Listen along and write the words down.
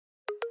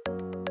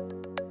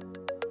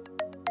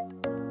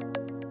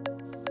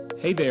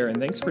Hey there, and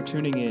thanks for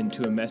tuning in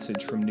to a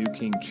message from New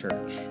King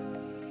Church.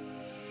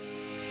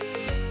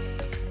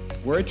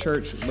 We're a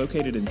church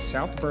located in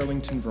South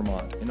Burlington,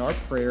 Vermont, and our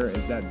prayer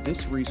is that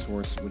this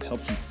resource would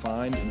help you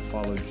find and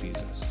follow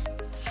Jesus.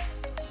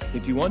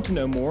 If you want to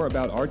know more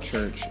about our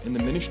church and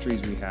the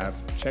ministries we have,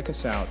 check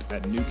us out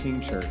at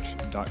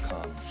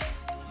newkingchurch.com.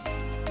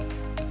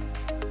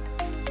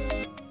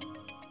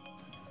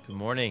 Good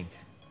morning.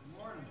 Good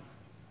morning.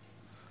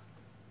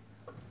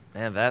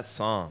 Man, that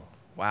song,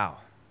 wow.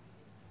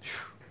 Whew.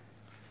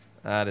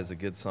 That is a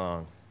good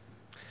song.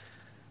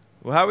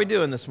 Well, how are we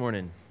doing this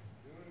morning?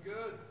 Doing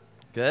good.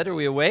 Good? Are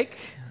we awake?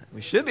 We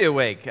should be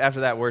awake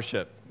after that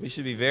worship. We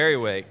should be very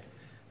awake.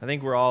 I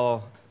think we're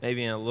all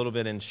maybe a little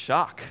bit in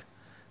shock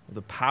of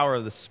the power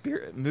of the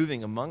Spirit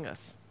moving among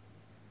us.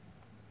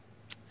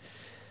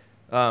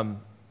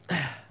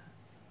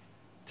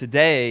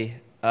 Today,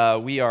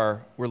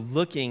 we're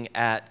looking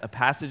at a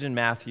passage in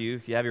Matthew.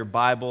 If you have your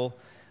Bible,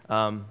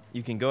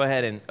 you can go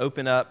ahead and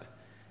open up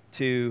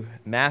to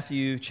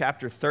Matthew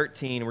chapter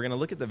 13. We're going to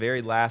look at the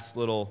very last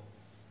little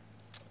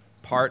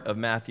part of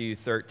Matthew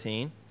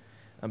 13.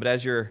 But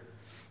as you're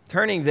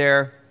turning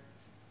there,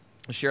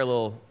 I'll share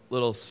a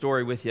little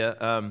story with you.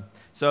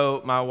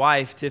 So my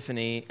wife,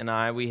 Tiffany, and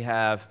I, we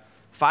have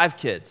 5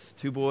 kids,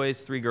 2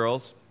 boys, 3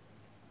 girls.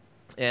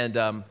 And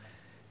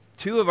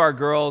 2 of our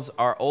girls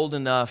are old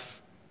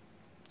enough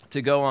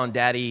to go on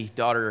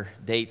daddy-daughter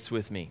dates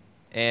with me.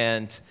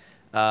 And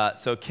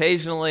so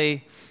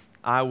occasionally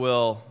I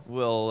will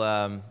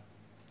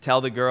tell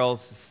the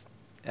girls,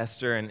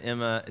 Esther and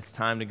Emma, it's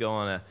time to go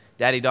on a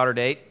daddy-daughter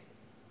date.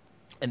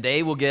 And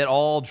they will get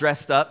all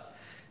dressed up,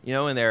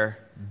 in their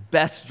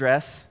best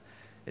dress.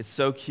 It's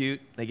so cute.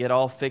 They get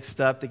all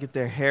fixed up. They get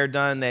their hair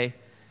done. I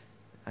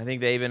think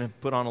they even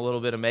put on a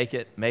little bit of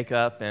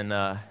makeup. And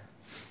I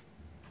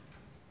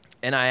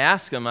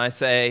ask them, I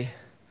say,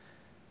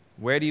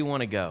 where do you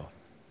want to go?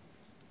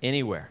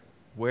 Anywhere.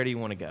 Where do you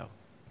want to go?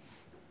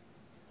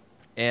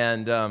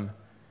 And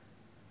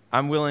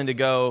I'm willing to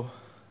go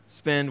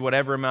spend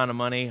whatever amount of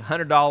money,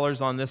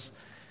 $100 on this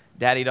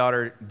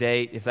daddy-daughter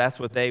date, if that's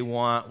what they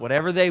want,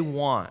 whatever they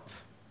want,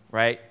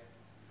 right?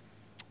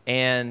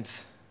 And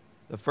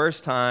the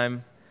first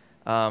time,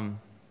 the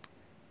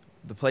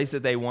place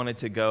that they wanted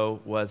to go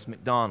was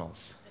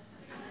McDonald's.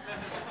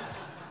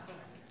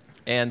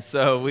 And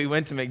so we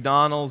went to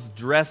McDonald's,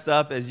 dressed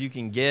up as you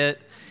can get,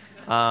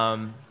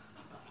 and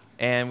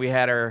we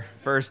had our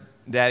first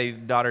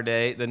daddy-daughter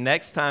date. The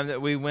next time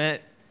that we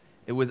went,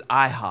 it was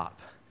IHOP.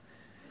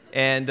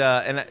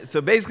 And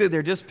so basically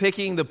they're just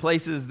picking the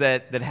places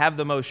that have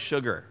the most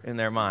sugar in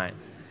their mind,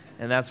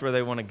 and that's where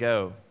they want to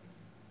go.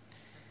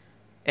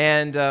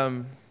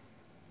 And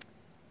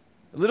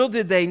little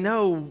did they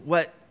know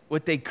what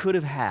they could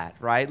have had,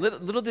 right?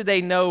 Little did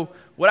they know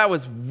what I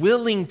was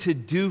willing to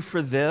do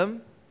for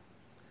them.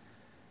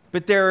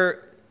 But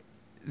their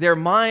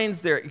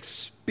minds, their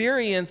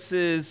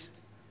experiences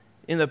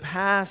in the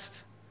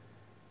past,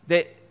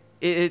 that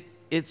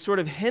it sort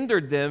of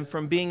hindered them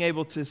from being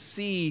able to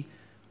see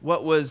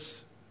what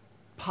was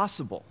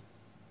possible,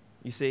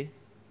 you see?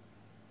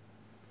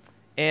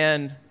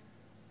 And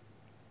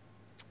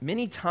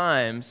many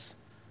times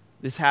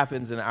this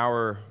happens in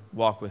our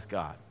walk with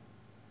God,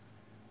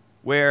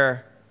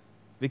 where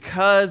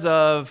because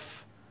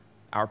of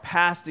our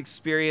past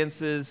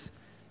experiences,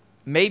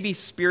 maybe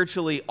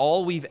spiritually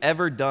all we've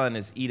ever done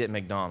is eat at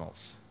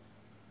McDonald's.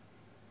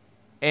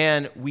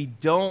 And we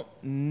don't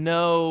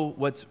know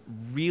what's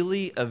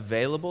really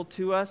available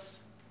to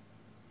us.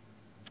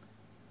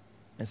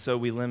 And so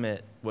we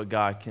limit what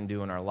God can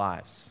do in our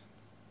lives.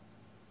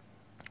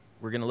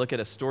 We're going to look at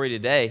a story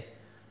today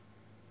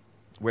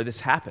where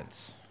this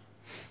happens.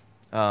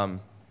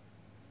 And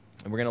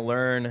we're going to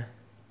learn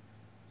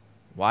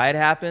why it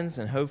happens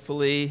and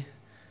hopefully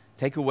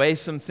take away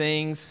some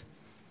things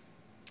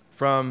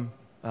from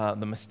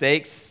the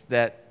mistakes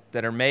that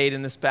are made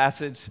in this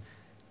passage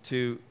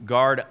to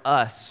guard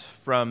us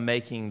from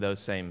making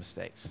those same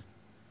mistakes.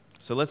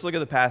 So let's look at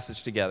the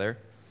passage together,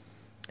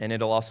 and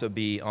it'll also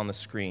be on the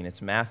screen. It's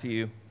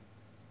Matthew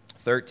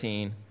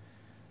 13,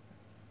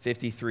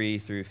 53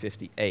 through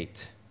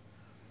 58.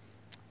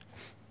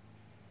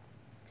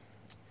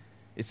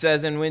 It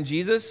says, "And when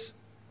Jesus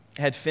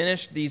had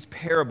finished these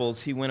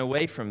parables, he went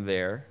away from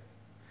there,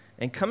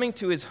 and coming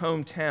to his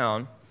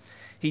hometown,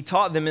 he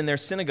taught them in their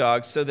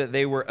synagogue, so that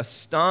they were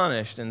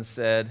astonished and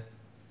said,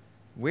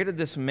 'Where did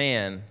this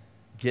man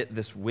get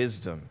this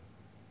wisdom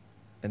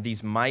and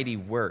these mighty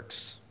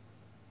works?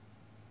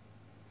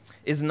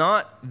 Is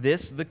not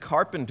this the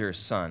carpenter's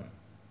son?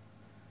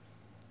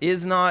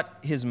 Is not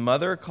his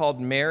mother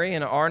called Mary,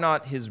 and are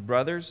not his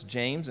brothers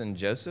James and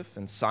Joseph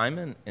and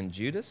Simon and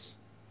Judas?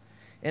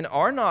 And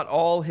are not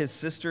all his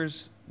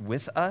sisters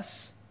with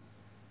us?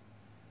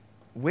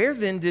 Where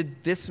then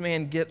did this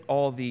man get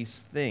all these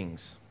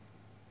things?'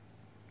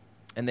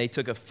 And they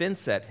took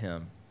offense at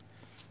him.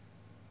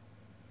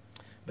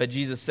 But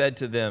Jesus said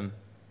to them,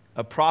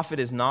 'A prophet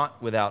is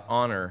not without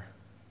honor,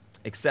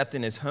 except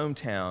in his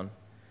hometown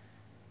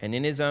and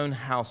in his own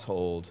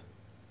household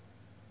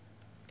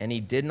And he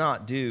did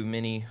not do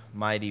many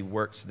mighty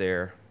works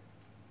there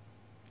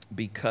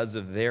because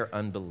of their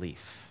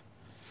unbelief.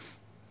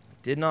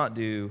 Did not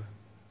do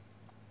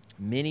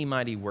many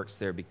mighty works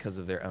there because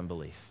of their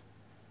unbelief.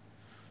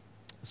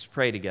 Let's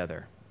pray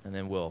together, and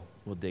then we'll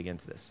dig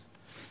into this.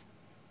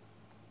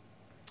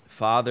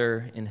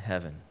 Father in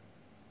heaven,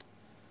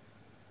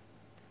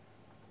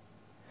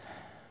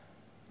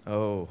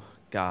 oh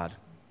God,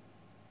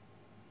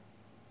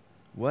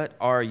 what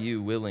are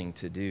you willing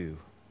to do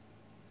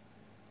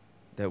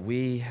that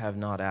we have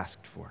not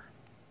asked for?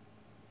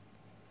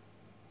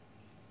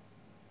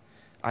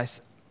 I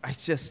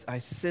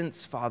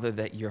sense, Father,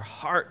 that your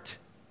heart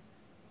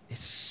is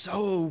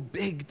so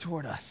big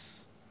toward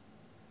us,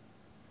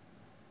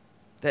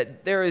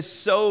 that there is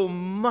so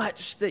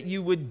much that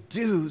you would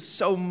do,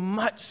 so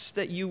much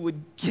that you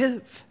would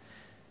give.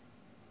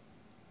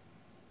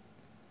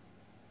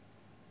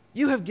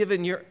 You have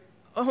given your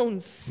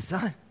own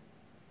Son.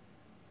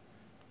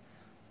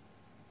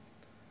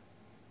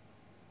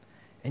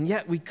 And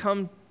yet we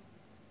come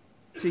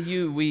to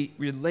you, we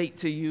relate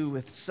to you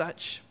with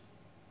such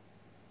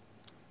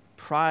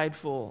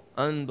prideful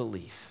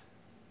unbelief.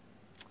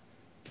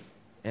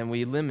 And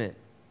we limit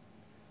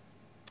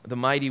the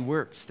mighty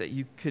works that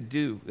you could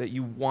do, that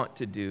you want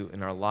to do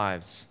in our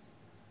lives.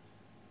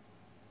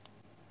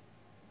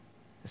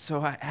 So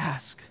I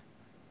ask,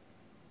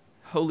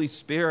 Holy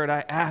Spirit,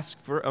 I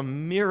ask for a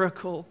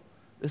miracle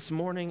this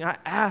morning. I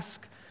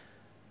ask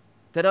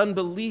that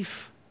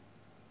unbelief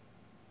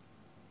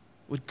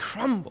would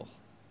crumble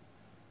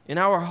in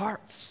our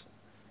hearts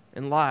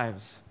and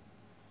lives.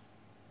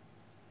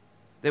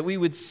 That we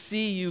would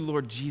see you,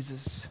 Lord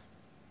Jesus,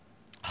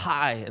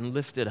 high and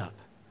lifted up.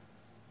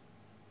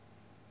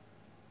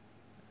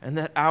 And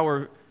that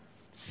our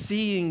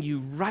seeing you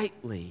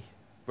rightly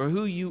for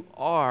who you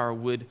are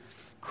would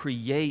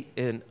create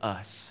in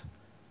us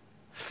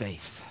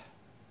faith.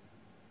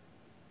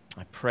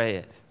 I pray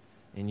it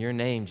in your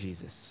name,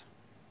 Jesus.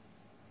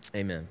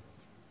 Amen.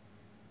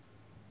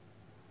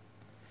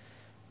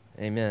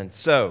 Amen.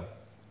 So,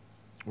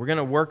 we're going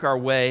to work our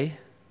way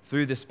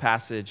through this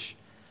passage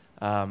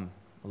a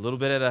little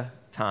bit at a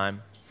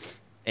time.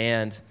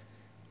 And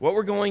what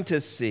we're going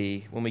to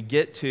see when we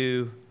get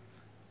to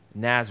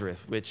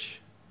Nazareth, which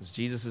was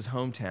Jesus'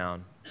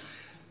 hometown,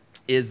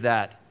 is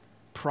that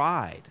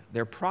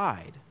their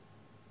pride,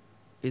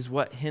 is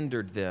what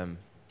hindered them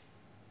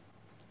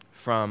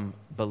from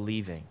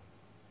believing.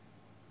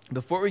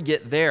 Before we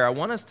get there, I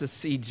want us to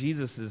see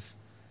Jesus'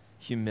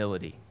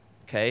 humility.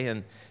 Okay,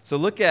 and so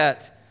look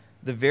at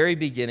the very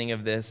beginning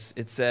of this.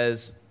 It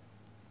says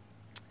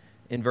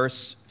in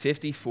verse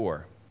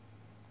 54,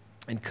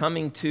 and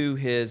coming to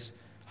his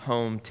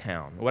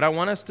hometown. What I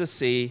want us to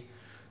see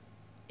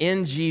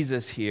in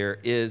Jesus here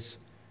is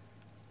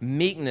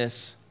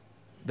meekness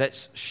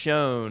that's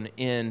shown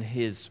in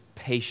his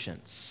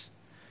patience.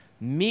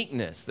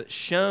 Meekness that's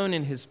shown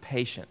in his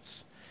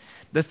patience.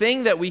 The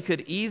thing that we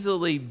could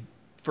easily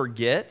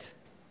forget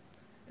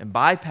and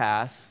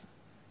bypass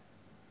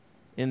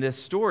in this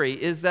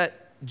story is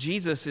that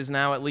Jesus is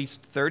now at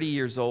least 30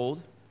 years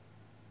old,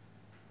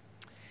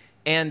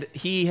 and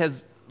he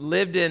has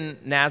lived in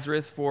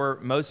Nazareth for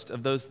most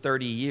of those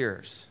 30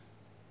 years.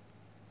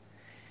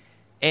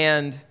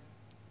 And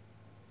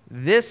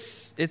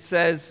this, it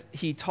says,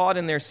 he taught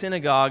in their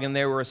synagogue and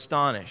they were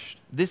astonished.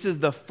 This is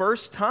the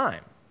first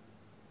time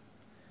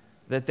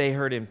that they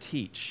heard him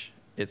teach,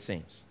 it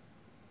seems.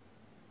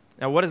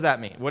 Now, what does that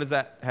mean? What does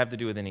that have to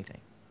do with anything?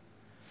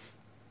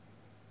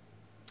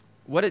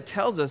 What it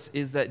tells us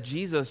is that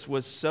Jesus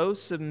was so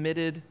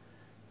submitted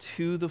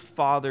to the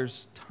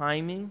Father's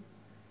timing,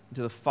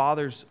 to the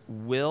Father's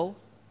will,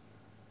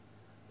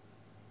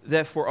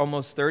 that for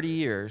almost 30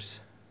 years,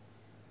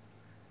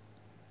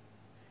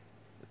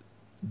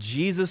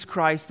 Jesus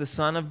Christ, the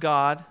Son of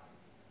God,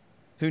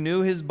 who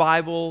knew his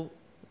Bible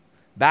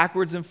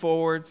backwards and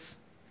forwards,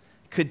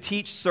 could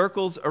teach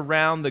circles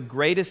around the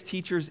greatest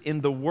teachers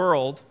in the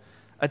world,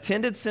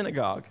 attended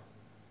synagogue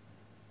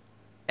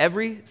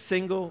every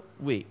single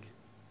week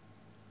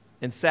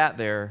and sat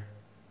there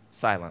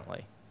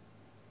silently.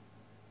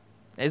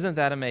 Isn't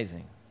that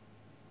amazing?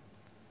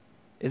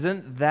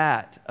 Isn't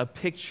that a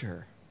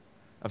picture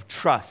of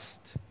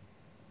trust,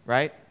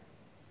 right?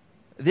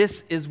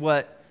 This is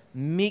what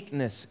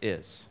meekness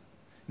is.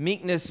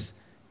 Meekness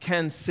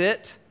can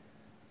sit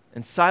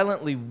and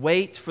silently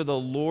wait for the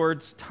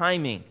Lord's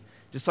timing,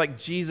 just like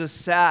Jesus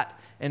sat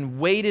and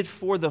waited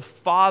for the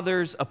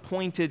Father's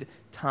appointed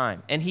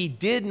time. And he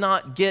did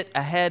not get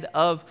ahead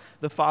of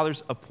the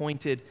Father's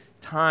appointed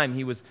time.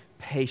 He was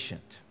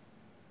patient.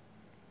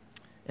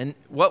 And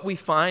what we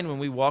find when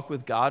we walk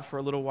with God for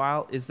a little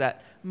while is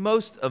that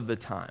most of the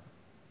time,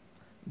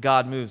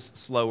 God moves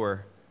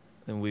slower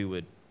than we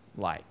would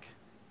like.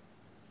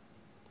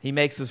 He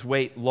makes us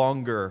wait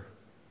longer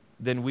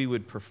than we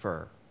would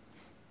prefer.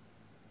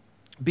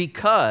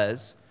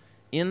 Because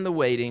in the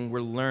waiting,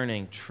 we're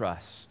learning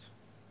trust.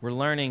 We're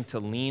learning to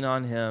lean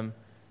on him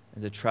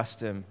and to trust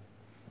him.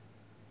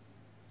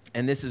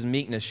 And this is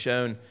meekness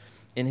shown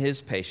in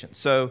his patience.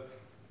 So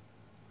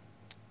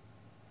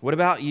What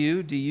about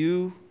you? Do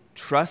you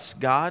trust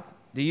God?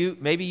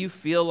 Maybe you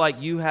feel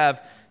like you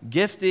have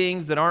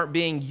giftings that aren't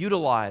being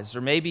utilized,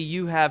 or maybe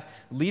you have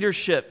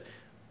leadership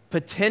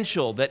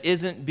potential that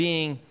isn't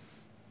being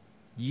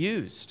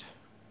used.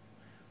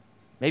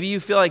 Maybe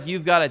you feel like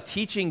you've got a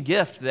teaching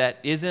gift that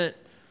isn't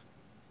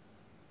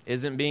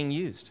being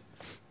used.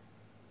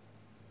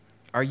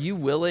 Are you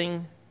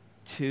willing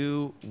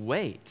to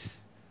wait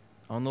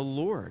on the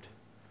Lord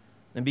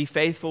and be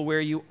faithful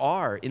where you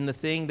are in the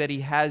thing that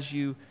He has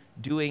you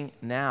doing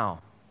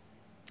now,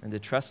 and to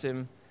trust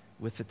Him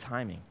with the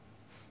timing?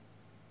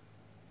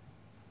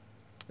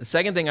 The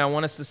second thing I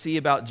want us to see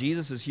about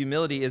Jesus'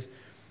 humility is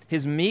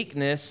His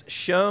meekness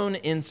shown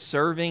in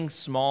serving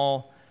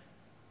small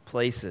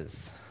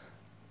places.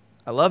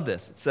 I love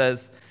this. It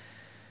says,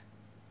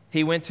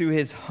 He went to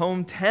His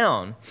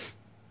hometown.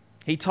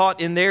 He taught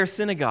in their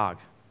synagogue.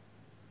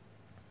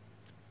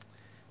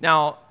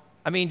 Now,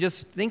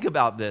 just think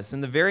about this.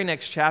 In the very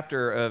next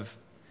chapter of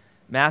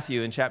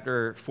Matthew, in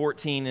chapter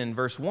 14 and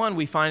verse 1,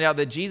 we find out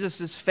that Jesus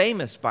is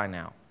famous by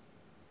now.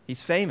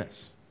 He's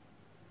famous.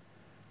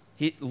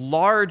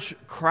 Large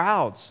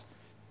crowds,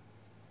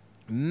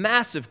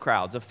 massive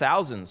crowds of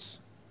thousands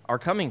are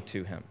coming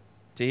to Him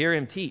to hear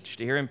Him teach,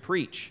 to hear Him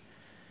preach.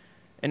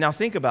 And now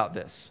think about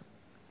this.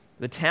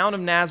 The town of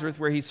Nazareth,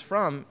 where He's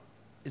from,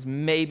 is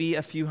maybe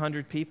a few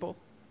hundred people.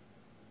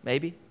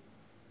 Maybe.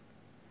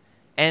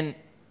 And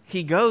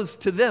He goes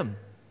to them.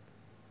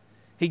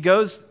 He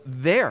goes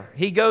there.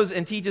 He goes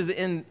and teaches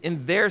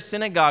in their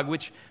synagogue,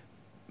 which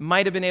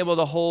might have been able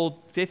to hold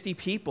 50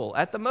 people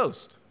at the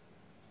most.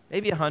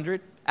 Maybe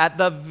 100 at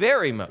the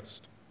very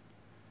most.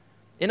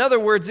 In other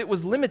words, it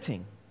was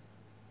limiting.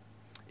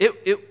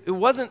 It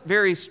wasn't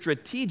very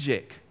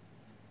strategic,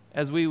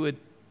 as we would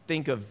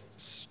think of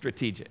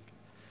strategic.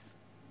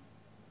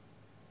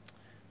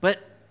 But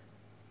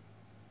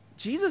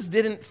Jesus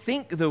didn't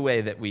think the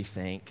way that we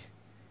think.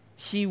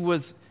 He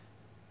was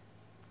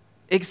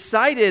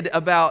excited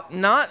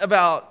not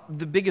about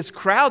the biggest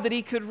crowd that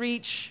He could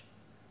reach,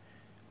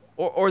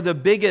 or the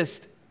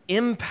biggest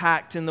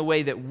impact in the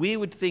way that we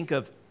would think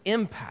of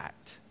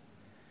impact.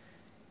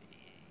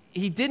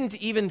 He didn't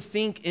even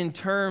think in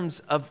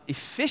terms of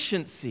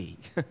efficiency.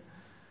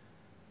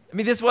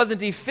 This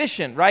wasn't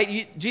efficient,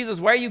 right? Jesus,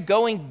 why are you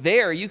going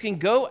there? You can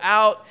go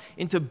out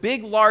into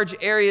big, large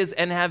areas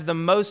and have the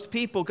most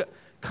people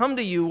come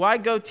to you. Why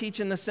go teach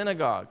in the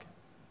synagogue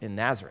in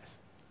Nazareth?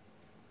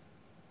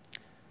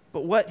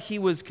 But what He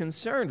was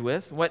concerned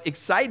with, what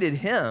excited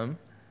Him,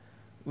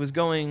 was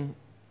going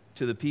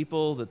to the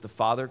people that the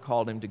Father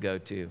called Him to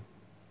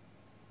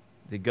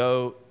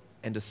go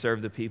and to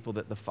serve the people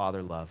that the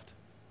Father loved.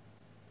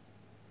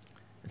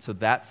 And so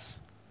that's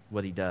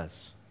what He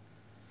does.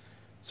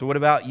 So what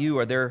about you?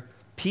 Are there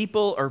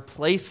people or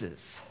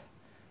places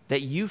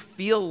that you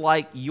feel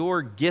like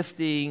your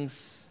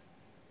giftings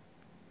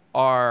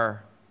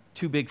are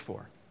too big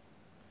for?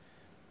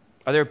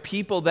 Are there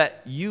people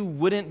that you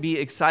wouldn't be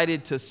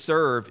excited to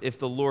serve if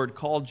the Lord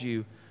called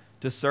you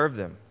to serve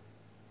them?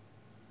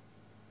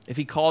 If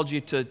He called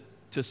you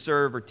to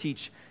serve or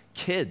teach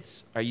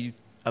kids, are you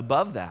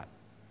above that?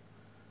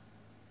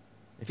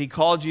 If He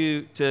called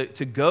you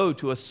to go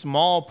to a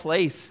small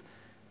place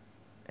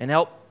and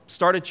help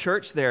start a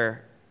church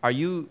there, are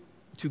you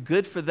too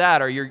good for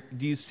that? Or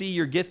do you see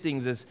your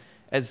giftings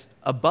as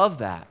above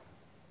that?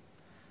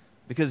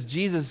 Because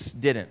Jesus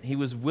didn't. He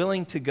was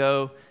willing to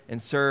go and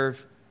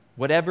serve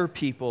whatever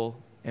people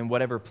and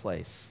whatever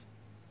place.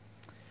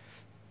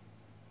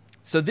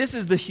 So this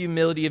is the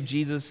humility of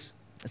Jesus.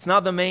 It's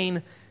not the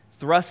main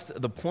thrust,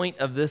 the point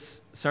of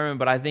this sermon,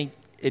 but I think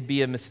it'd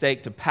be a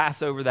mistake to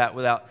pass over that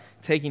without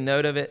taking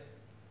note of it.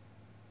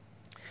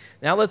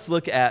 Now let's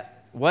look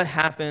at what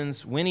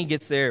happens when He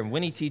gets there and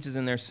when He teaches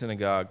in their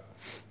synagogue.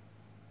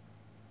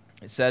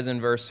 It says in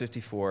verse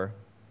 54,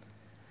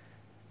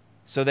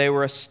 So they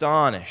were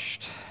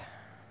astonished.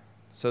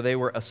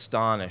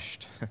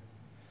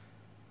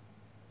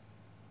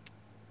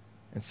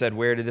 And said,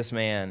 Where did this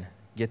man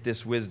get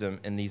this wisdom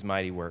and these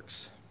mighty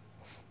works?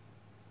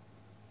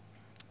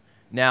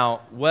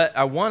 Now, what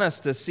I want us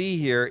to see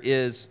here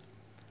is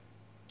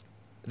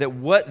that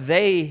what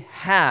they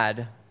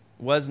had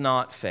was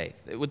not faith.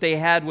 What they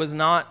had was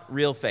not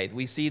real faith.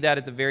 We see that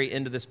at the very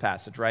end of this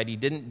passage, right? He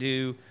didn't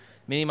do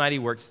many mighty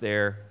works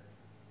there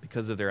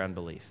because of their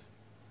unbelief.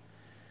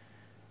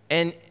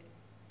 And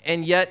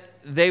yet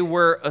they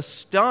were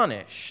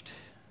astonished.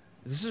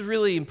 This is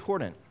really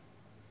important.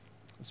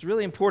 It's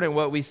really important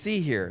what we see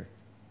here.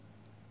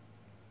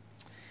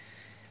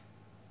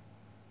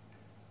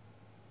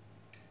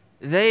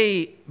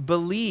 They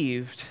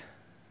believed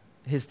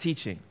His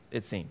teaching,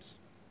 it seems.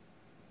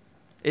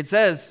 It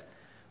says,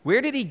 where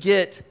did He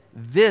get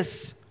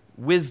this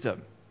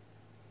wisdom?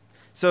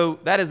 So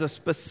that is a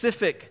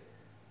specific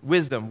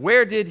wisdom.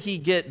 Where did He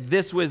get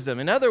this wisdom?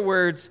 In other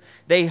words,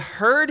 they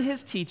heard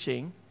His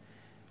teaching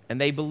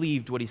and they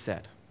believed what He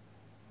said.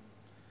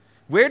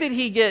 Where did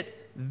He get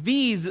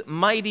these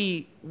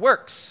mighty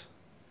works?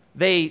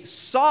 They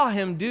saw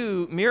Him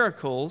do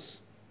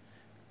miracles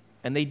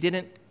and they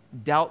didn't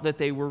doubt that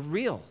they were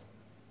real.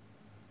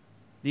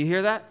 Do you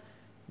hear that?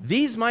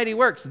 These mighty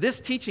works, this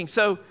teaching.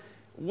 So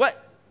what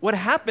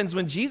happens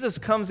when Jesus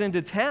comes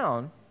into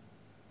town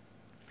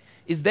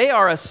is they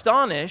are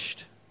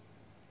astonished.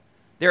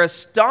 They're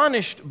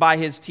astonished by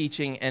his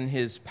teaching and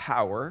his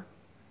power,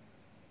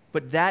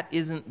 but that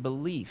isn't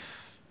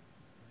belief.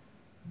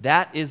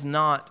 That is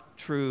not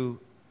true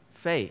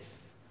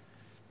faith.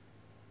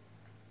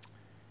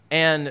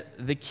 And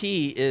the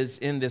key is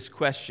in this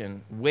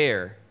question,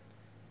 where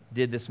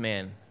did this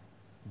man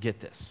get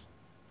this?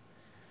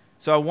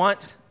 So I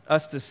want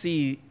us to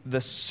see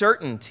the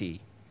certainty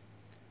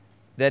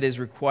that is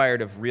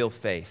required of real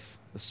faith,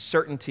 the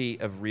certainty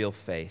of real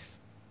faith.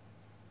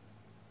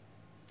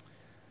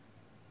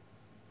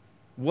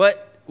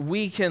 What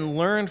we can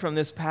learn from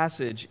this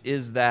passage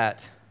is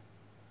that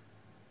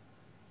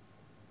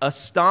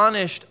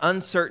astonished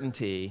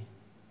uncertainty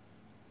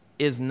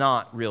is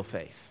not real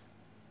faith.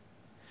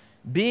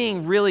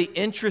 Being really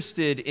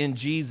interested in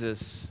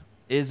Jesus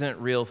isn't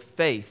real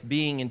faith.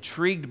 Being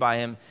intrigued by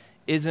him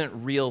isn't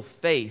real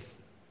faith.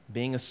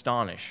 Being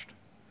astonished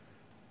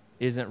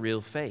isn't real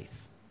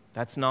faith.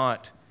 That's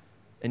not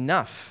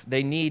enough.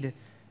 They need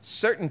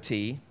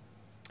certainty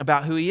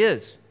about who he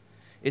is.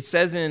 It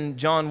says in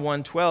John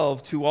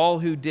 1:12, to all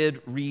who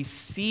did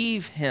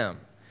receive him,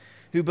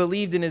 who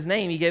believed in his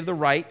name, he gave the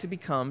right to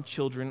become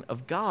children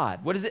of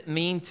God. What does it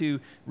mean to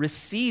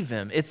receive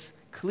him? It's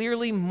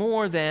clearly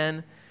more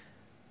than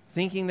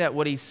thinking that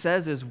what he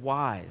says is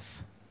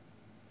wise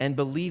and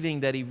believing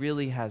that he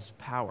really has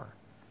power.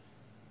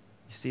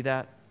 You see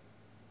that?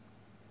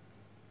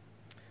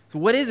 So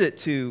what is it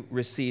to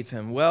receive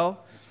him?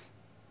 Well,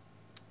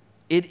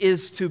 it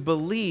is to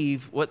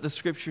believe what the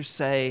scriptures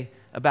say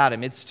about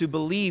him. It's to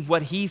believe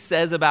what he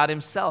says about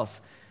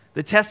himself.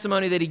 The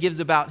testimony that he gives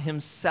about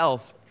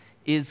himself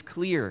is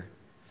clear.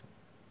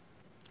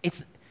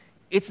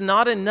 It's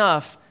not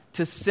enough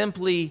to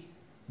simply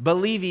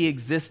believe he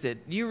existed.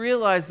 You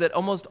realize that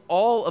almost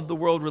all of the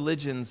world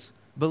religions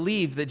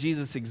believe that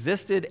Jesus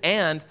existed,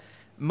 and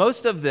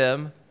most of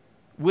them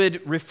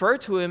would refer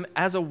to him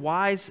as a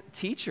wise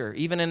teacher,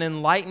 even an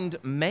enlightened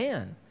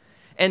man.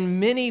 And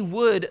many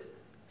would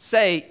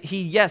say,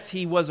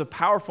 he was a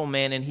powerful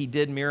man and he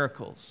did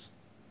miracles.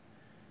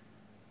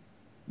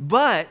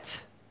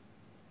 But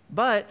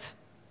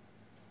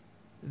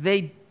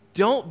they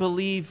don't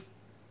believe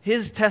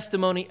his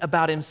testimony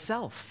about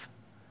himself.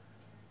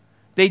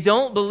 They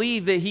don't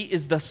believe that he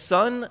is the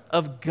Son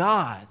of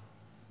God.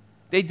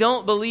 They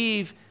don't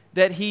believe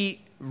that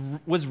he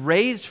was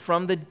raised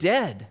from the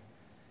dead.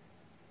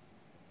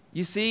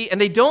 You see,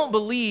 and they don't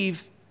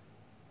believe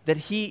that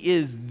he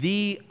is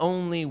the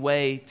only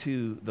way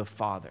to the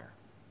Father.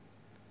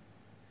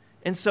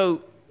 And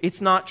so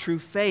it's not true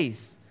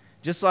faith.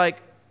 Just like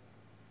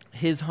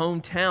his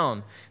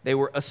hometown, they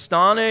were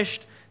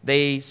astonished.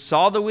 They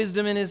saw the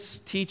wisdom in his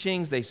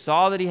teachings. They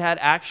saw that he had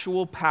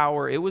actual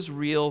power. It was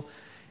real.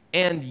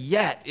 And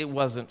yet it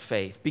wasn't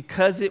faith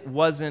because it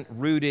wasn't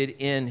rooted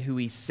in who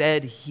he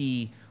said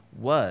he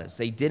was.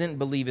 They didn't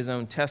believe his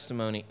own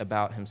testimony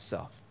about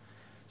himself.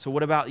 So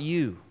what about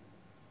you?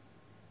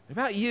 What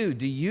about you?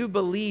 Do you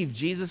believe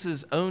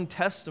Jesus' own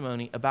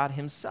testimony about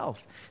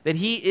himself? That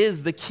he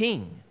is the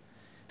King,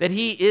 that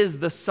he is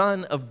the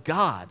Son of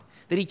God,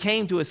 that he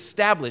came to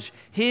establish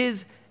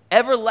his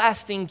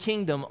everlasting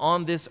kingdom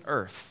on this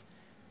earth,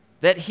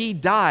 that he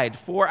died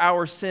for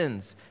our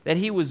sins, that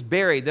he was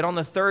buried, that on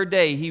the third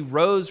day he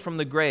rose from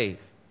the grave.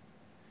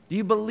 Do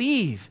you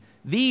believe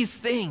these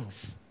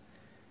things?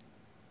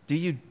 Do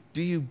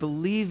you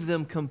believe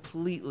them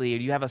completely? Or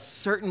do you have a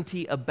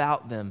certainty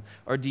about them?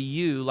 Or do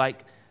you,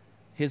 like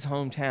his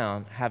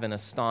hometown, have an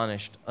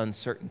astonished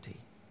uncertainty?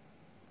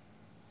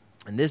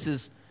 And this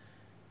is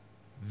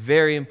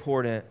very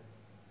important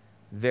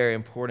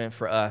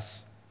for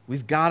us.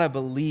 We've got to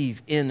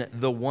believe in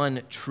the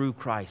one true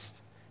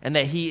Christ and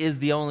that he is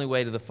the only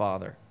way to the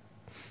Father.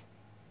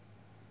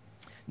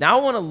 Now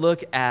I want to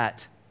look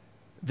at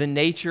the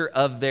nature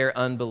of their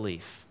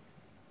unbelief.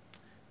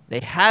 They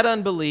had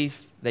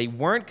unbelief. They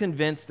weren't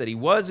convinced that he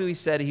was who he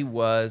said he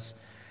was.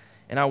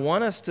 And I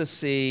want us to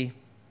see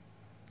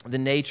the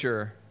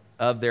nature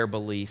of their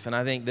belief. And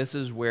I think this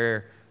is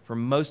where, for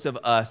most of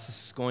us,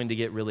 this is going to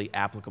get really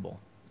applicable.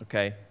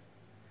 Okay?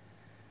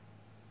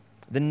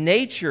 The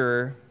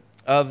nature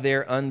of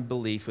their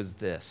unbelief was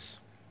this.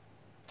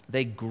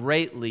 They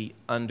greatly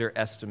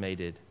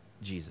underestimated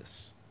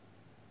Jesus.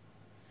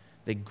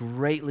 They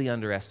greatly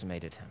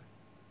underestimated him.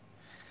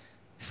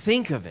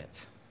 Think of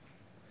it.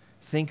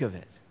 Think of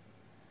it.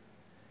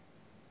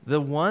 The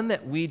one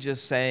that we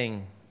just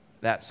sang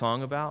that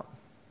song about,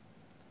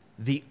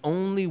 the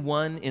only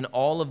one in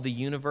all of the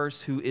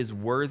universe who is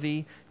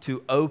worthy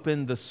to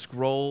open the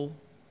scroll,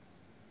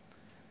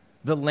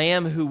 the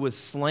Lamb who was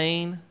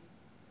slain,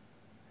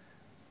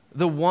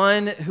 the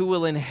one who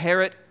will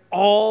inherit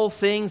all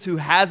things, who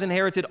has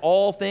inherited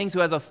all things, who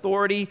has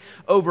authority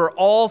over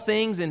all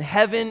things in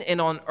heaven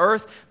and on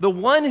earth, the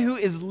one who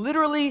is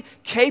literally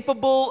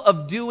capable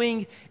of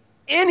doing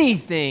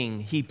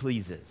anything he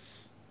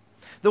pleases,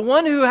 the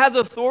one who has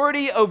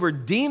authority over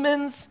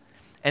demons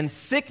and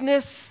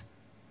sickness,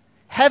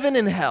 heaven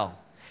and hell,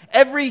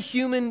 every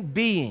human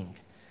being,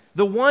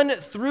 the one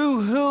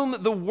through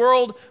whom the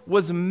world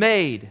was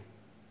made,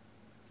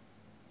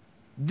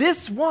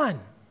 this one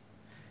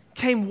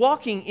came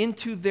walking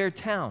into their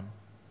town.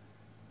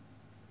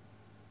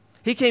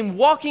 He came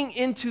walking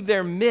into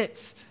their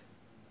midst,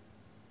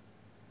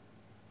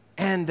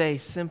 and they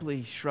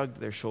simply shrugged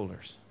their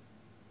shoulders.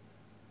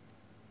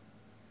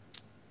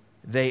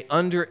 They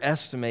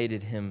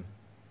underestimated him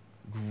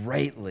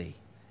greatly,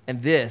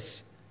 and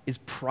this is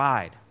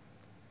pride.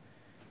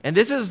 And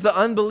this is the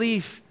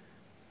unbelief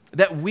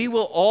that we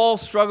will all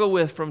struggle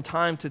with from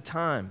time to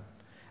time.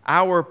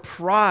 Our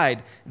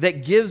pride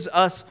that gives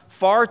us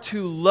far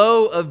too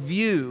low a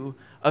view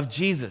of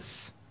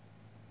Jesus.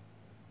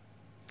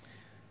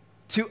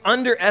 To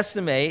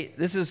underestimate,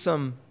 this is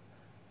some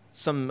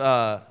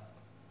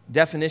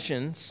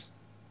definitions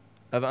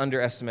of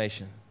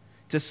underestimation.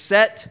 To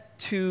set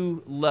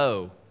too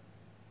low.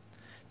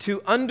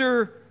 To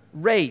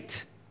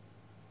underrate.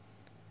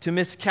 To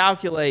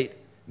miscalculate,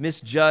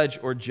 misjudge,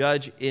 or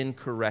judge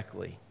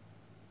incorrectly.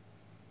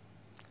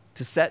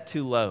 To set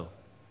too low.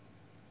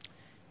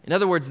 In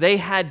other words, they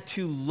had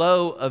too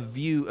low a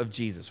view of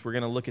Jesus. We're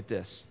going to look at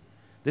this.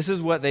 This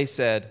is what they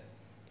said,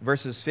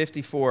 verses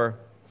 54.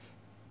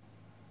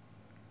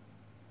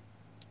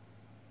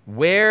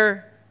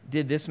 Where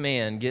did this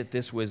man get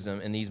this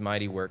wisdom and these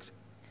mighty works?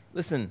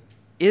 Listen,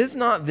 is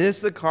not this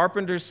the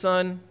carpenter's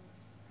son?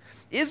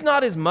 Is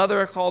not his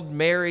mother called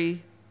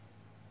Mary?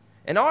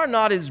 And are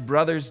not his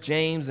brothers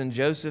James and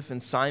Joseph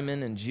and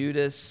Simon and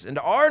Judas? And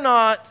are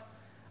not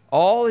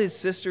all his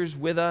sisters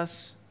with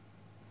us?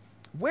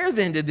 Where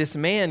then did this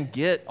man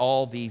get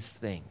all these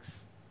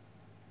things?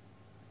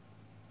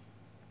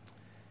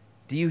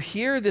 Do you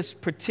hear this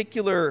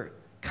particular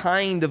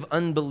kind of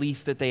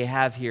unbelief that they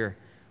have here,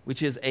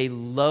 which is a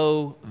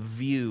low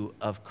view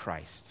of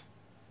Christ?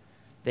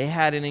 They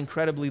had an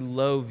incredibly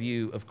low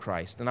view of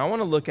Christ. And I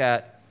want to look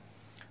at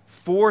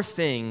 4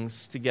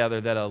 things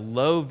together that a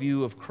low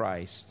view of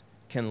Christ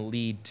can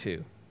lead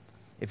to.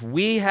 If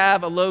we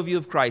have a low view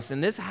of Christ,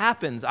 and this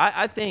happens,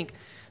 I think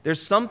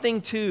there's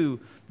something to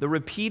the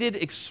repeated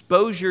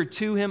exposure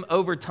to him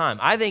over time.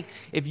 I think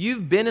if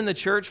you've been in the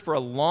church for a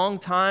long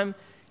time,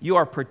 you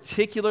are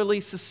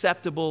particularly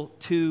susceptible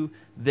to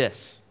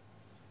this.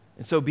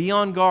 And so be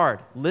on guard.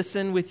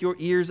 Listen with your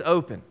ears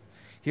open.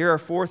 Here are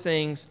 4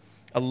 things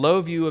a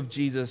low view of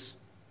Jesus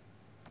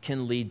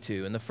can lead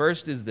to. And the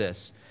first is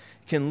this: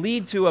 can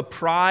lead to a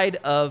pride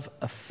of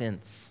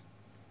offense.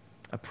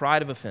 A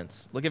pride of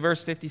offense. Look at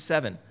verse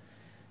 57.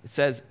 It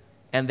says,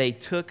 and they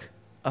took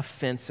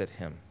offense at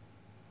him.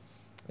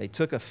 They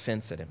took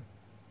offense at him.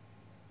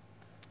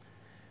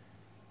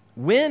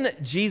 When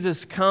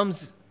Jesus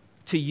comes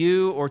to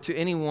you or to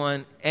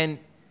anyone and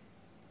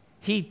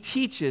he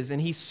teaches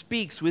and he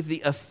speaks with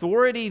the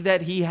authority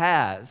that he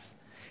has,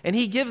 and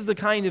he gives the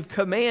kind of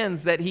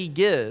commands that he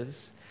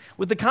gives,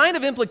 with the kind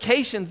of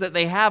implications that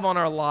they have on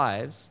our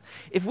lives,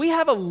 if we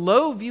have a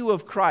low view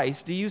of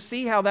Christ, do you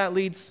see how that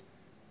leads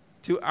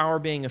to our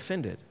being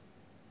offended?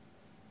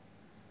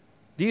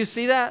 Do you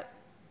see that?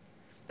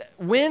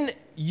 When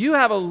you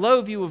have a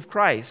low view of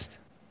Christ,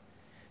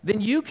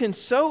 then you can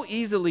so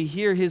easily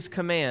hear his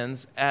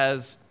commands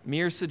as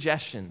mere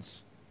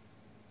suggestions.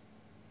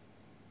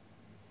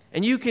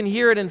 And you can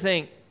hear it and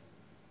think,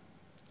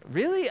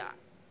 really?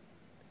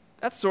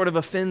 That sort of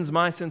offends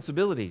my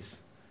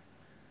sensibilities.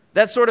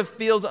 That sort of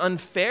feels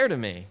unfair to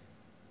me.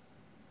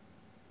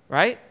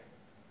 Right?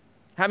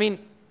 I mean,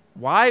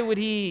 why would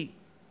he,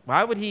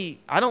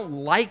 I don't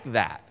like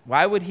that.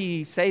 Why would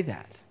he say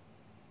that?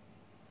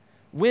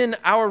 When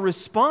our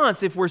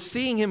response, if we're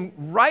seeing him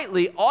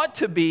rightly, ought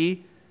to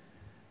be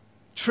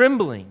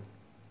trembling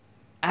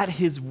at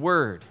his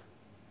word.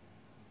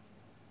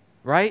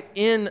 Right?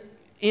 In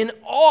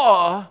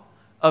awe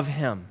of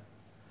him.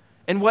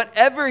 And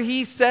whatever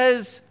he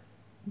says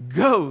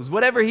goes.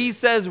 Whatever he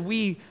says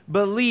we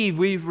believe,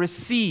 we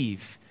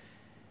receive,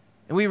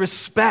 and we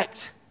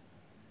respect.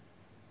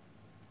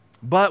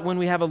 But when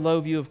we have a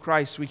low view of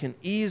Christ, we can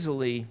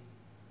easily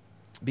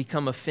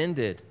become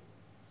offended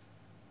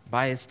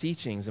by his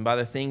teachings and by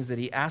the things that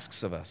he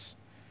asks of us.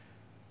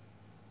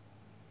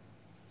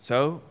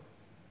 So,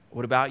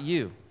 what about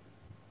you?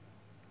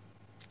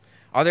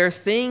 Are there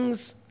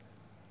things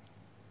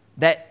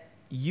that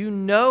you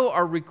know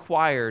are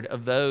required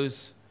of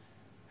those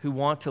who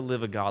want to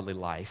live a godly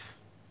life,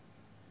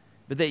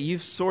 but that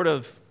you've sort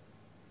of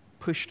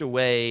pushed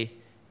away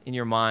in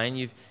your mind?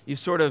 You've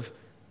sort of,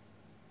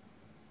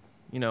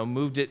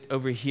 moved it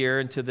over here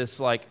into this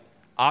like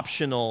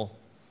optional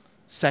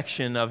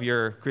section of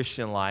your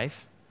Christian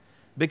life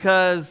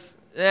because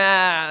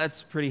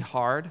it's pretty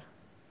hard.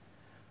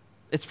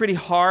 It's pretty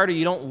hard, or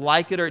you don't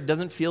like it, or it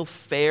doesn't feel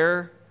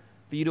fair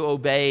for you to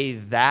obey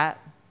that.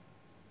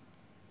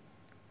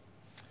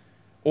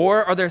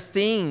 Or are there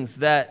things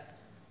that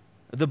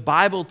the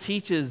Bible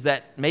teaches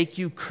that make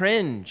you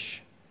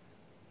cringe,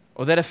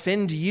 or that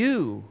offend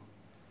you,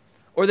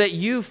 or that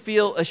you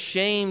feel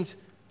ashamed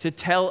to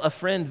tell a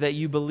friend that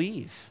you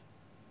believe?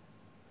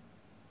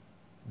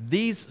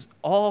 these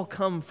all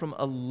come from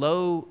a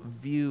low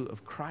view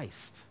of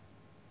Christ.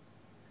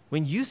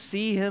 When you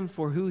see him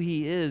for who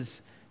he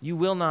is, you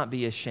will not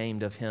be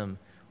ashamed of him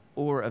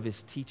or of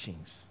his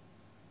teachings.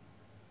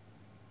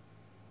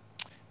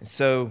 And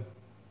so,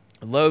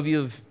 a low view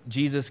of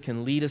Jesus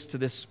can lead us to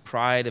this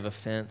pride of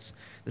offense.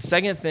 The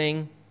second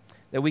thing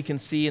that we can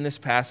see in this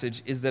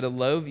passage is that a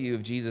low view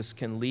of Jesus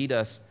can lead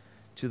us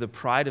to the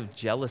pride of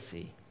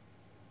jealousy.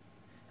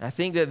 And I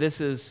think that this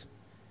is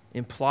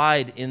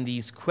implied in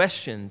these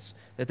questions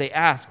that they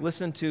ask.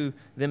 Listen to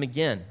them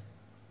again.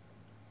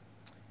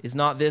 Is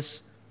not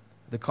this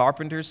the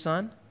carpenter's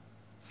son?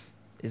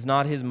 Is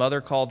not his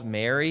mother called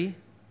Mary?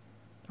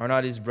 Are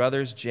not his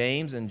brothers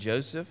James and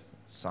Joseph,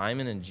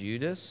 Simon and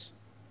Judas?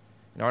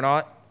 And are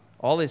not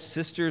all his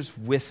sisters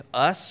with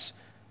us?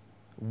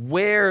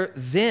 Where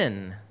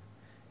then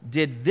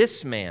did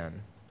this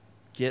man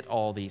get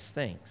all these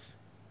things?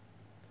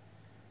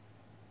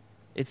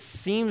 It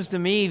seems to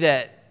me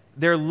that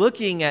they're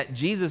looking at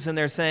Jesus and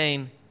they're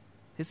saying,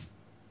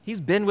 he's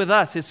been with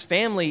us. His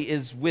family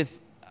is with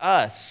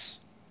us.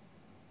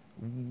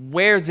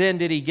 Where then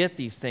did he get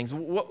these things?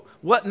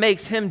 What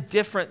makes him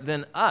different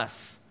than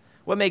us?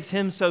 What makes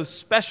him so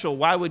special?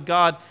 Why would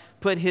God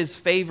put his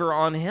favor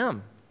on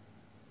him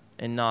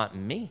and not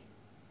me?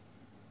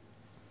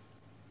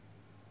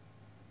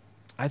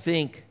 I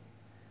think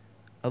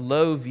a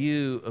low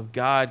view of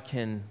God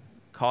can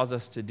cause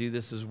us to do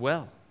this as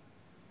well.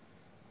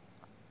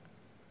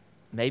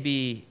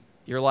 Maybe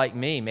you're like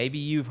me. Maybe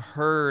you've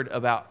heard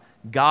about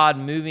God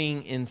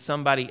moving in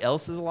somebody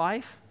else's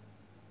life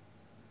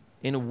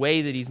in a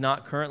way that he's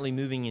not currently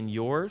moving in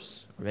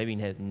yours, or maybe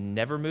he has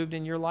never moved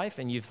in your life,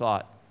 and you've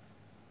thought,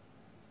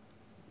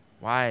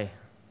 why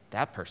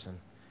that person?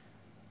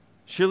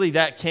 Surely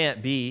that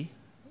can't be.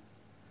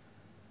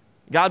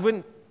 God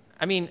wouldn't,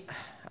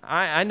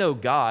 I know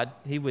God.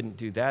 He wouldn't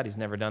do that. He's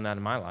never done that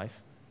in my life.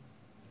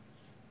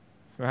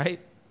 Right?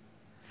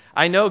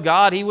 I know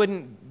God. He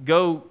wouldn't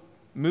go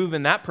move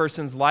in that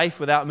person's life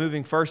without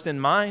moving first in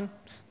mine,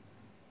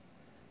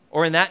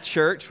 or in that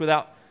church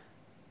without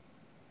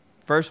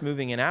first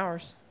moving in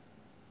ours.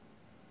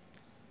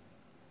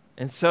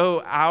 And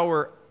so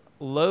our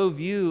low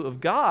view of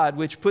God,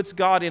 which puts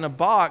God in a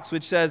box,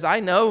 which says, I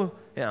know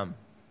him.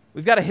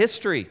 We've got a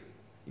history,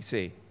 you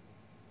see.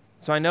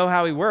 So I know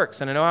how he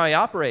works, and I know how he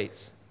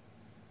operates.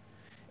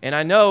 And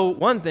I know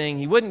one thing,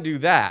 he wouldn't do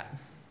that.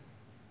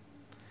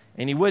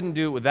 And he wouldn't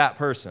do it with that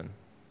person.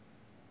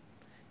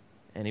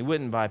 And he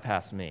wouldn't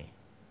bypass me.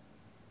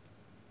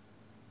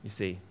 You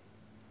see.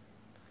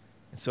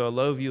 And so a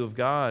low view of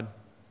God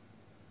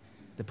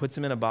that puts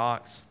him in a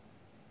box,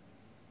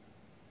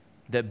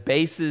 that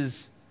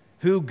bases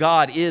who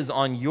God is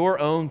on your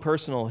own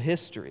personal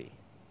history,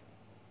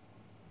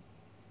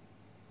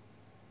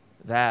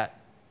 that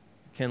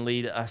can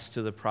lead us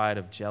to the pride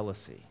of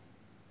jealousy.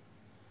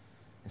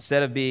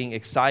 Instead of being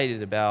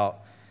excited about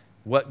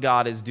what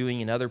God is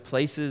doing in other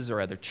places or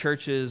other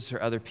churches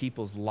or other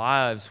people's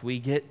lives, we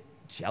get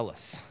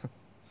jealous.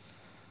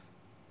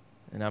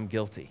 And I'm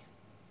guilty.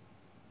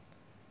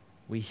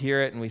 We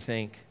hear it and we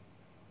think,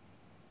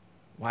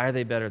 why are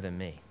they better than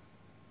me?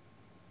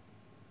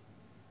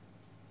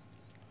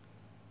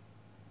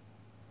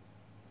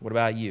 What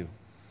about you?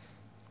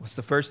 What's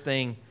the first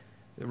thing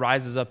that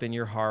rises up in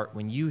your heart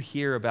when you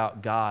hear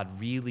about God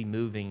really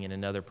moving in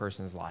another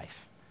person's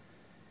life?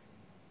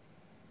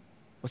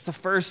 What's the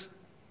first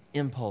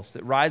impulse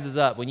that rises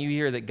up when you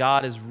hear that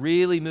God is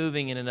really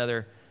moving in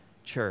another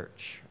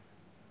church,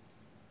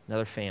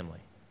 another family?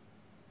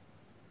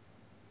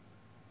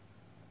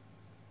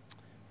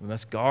 We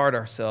must guard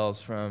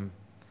ourselves from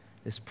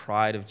this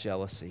pride of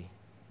jealousy.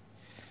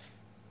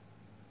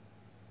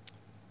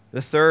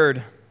 The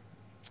third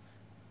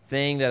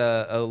thing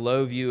that a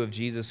low view of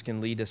Jesus can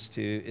lead us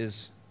to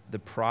is the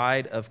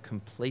pride of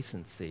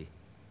complacency.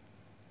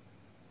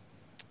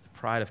 The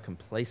pride of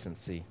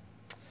complacency.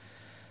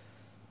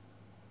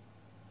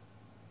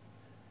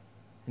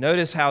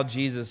 Notice how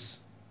Jesus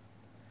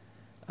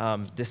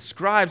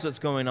describes what's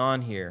going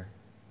on here.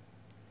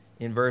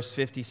 In verse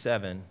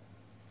 57,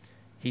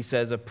 he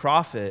says, a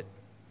prophet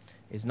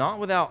is not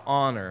without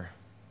honor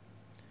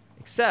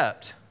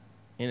except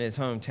in his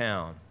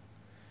hometown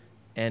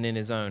and in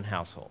his own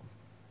household.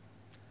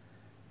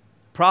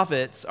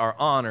 Prophets are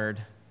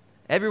honored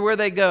everywhere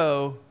they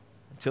go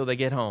until they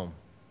get home.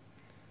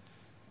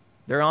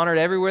 They're honored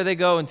everywhere they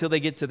go until they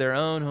get to their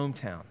own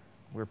hometown,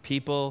 where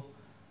people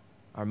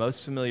are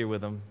most familiar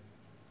with them,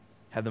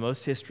 have the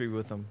most history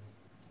with them.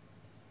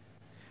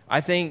 I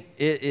think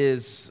it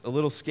is a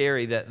little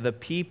scary that the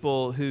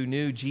people who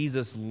knew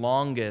Jesus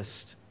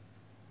longest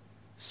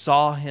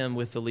saw him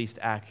with the least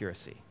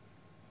accuracy.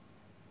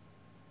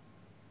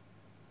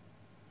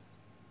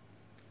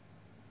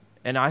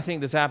 And I think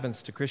this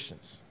happens to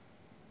Christians.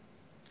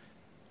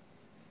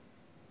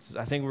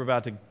 I think we're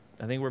about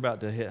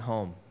to hit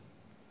home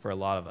for a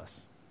lot of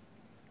us.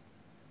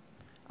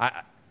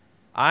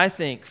 I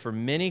think for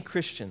many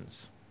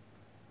Christians,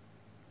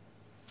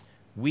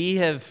 we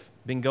have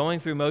been going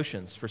through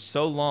motions for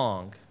so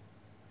long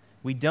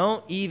We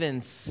don't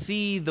even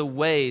see the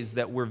ways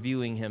that we're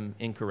viewing him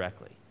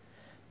incorrectly.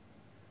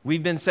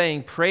 We've been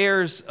saying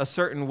prayers a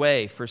certain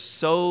way for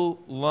so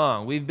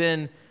long. We've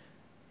been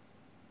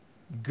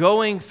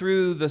going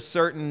through the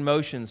certain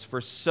motions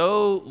for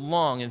so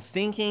long and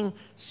thinking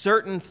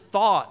certain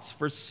thoughts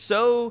for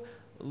so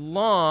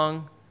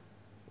long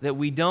that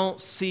we don't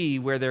see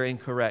where they're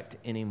incorrect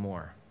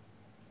anymore.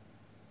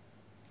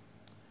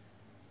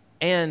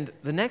 And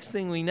the next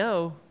thing we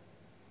know,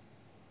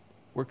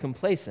 we're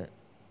complacent.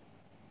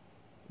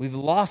 We've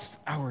lost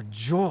our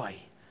joy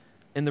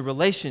in the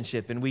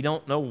relationship, and we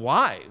don't know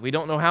why. We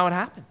don't know how it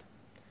happened.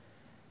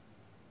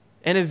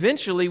 And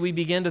eventually we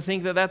begin to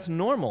think that that's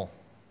normal.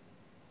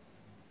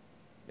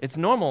 It's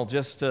normal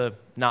just to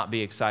not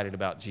be excited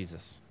about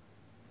Jesus.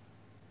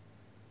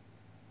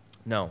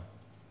 No.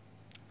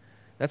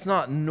 That's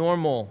not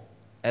normal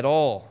at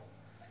all.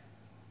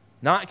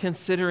 Not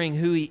considering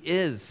who he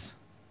is.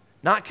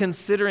 Not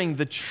considering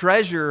the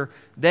treasure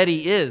that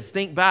he is.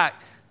 Think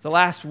back to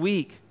last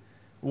week.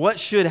 What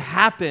should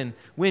happen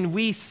when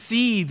we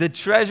see the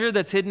treasure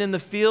that's hidden in the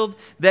field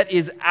that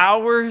is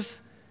ours?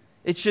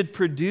 It should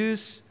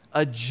produce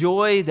a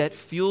joy that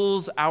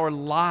fuels our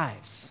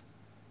lives.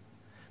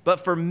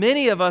 But for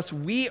many of us,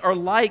 we are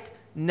like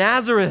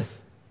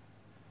Nazareth.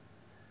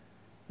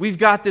 We've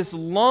got this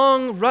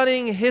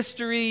long-running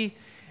history,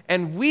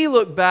 and we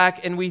look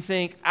back and we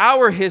think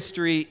our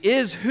history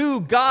is who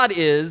God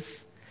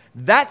is.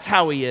 That's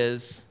how he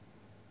is.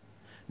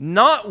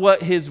 Not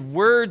what his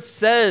word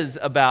says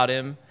about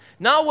him,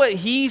 not what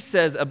he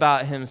says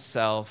about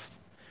himself,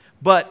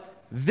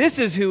 but this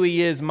is who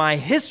he is, my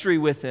history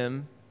with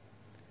him,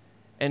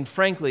 and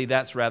frankly,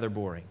 that's rather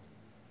boring.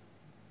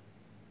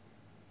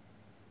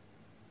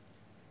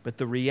 But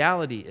the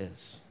reality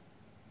is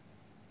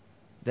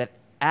that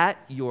at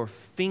your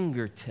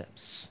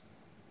fingertips,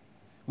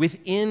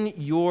 within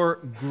your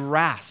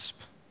grasp,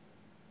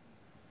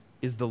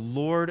 is the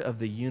Lord of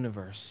the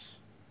universe,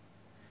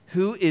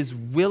 who is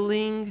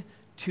willing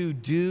to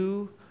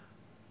do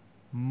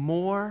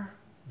more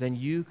than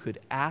you could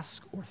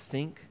ask or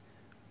think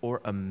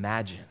or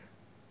imagine.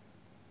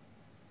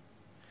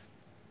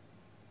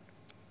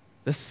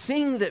 The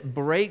thing that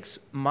breaks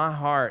my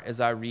heart as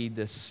I read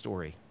this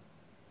story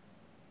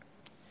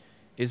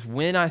is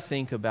when I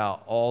think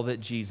about all that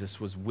Jesus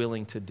was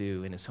willing to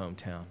do in his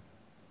hometown.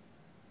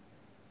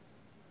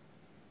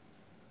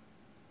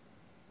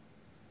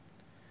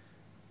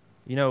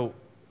 You know,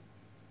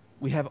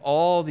 we have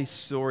all these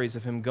stories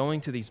of him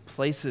going to these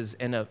places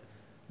and of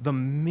the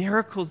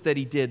miracles that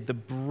he did, the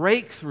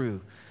breakthrough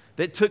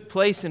that took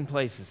place in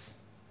places.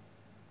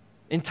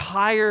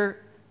 Entire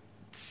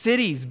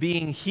cities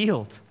being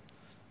healed.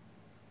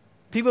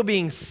 People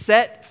being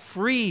set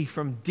free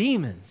from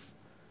demons.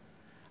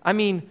 I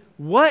mean,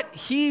 what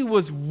he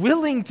was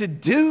willing to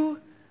do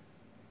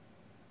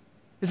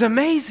is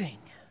amazing.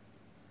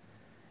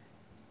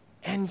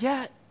 And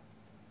yet,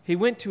 he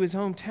went to his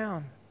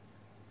hometown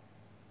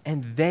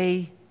and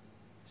they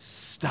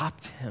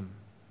stopped him.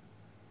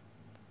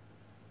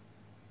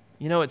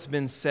 You know, it's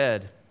been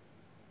said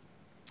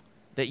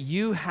that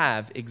you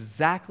have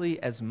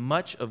exactly as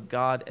much of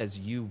God as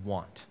you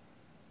want.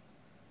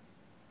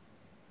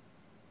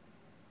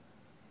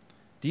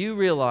 Do you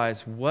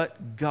realize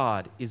what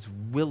God is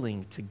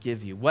willing to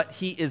give you? What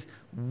he is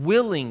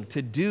willing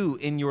to do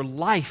in your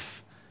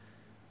life?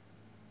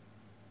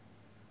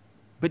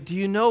 But do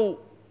you know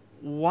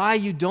why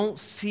you don't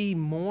see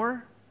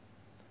more?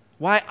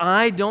 Why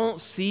I don't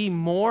see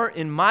more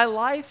in my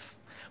life?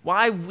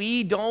 Why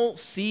we don't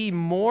see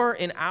more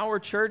in our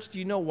church? Do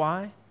you know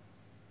why?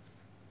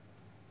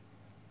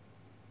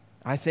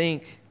 I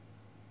think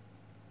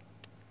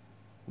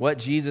what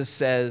Jesus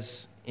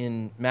says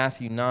in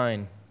Matthew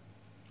 9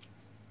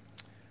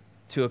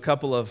 to a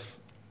couple of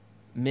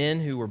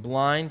men who were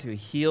blind, who he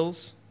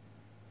heals,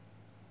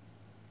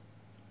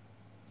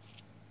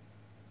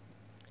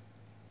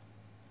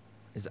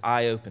 is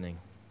eye-opening.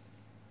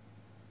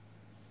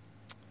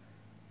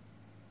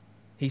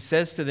 He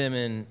says to them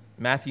in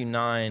Matthew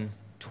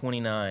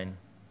 9:29,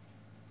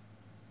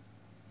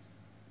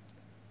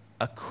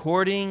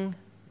 according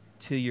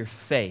to your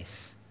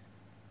faith,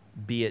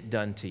 be it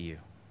done to you.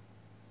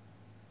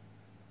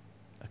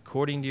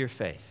 According to your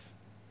faith,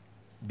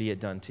 be it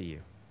done to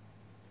you.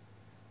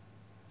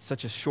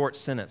 Such a short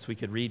sentence, we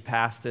could read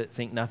past it,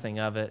 think nothing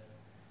of it.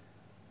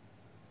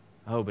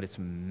 Oh, but it's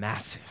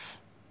massive.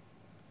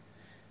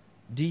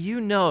 Do you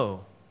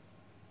know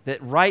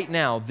that right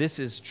now this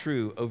is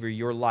true over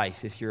your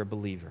life if you're a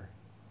believer?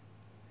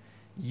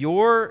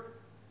 Your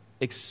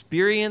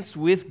experience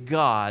with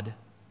God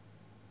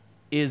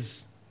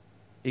is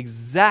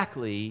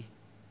exactly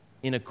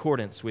in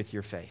accordance with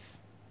your faith.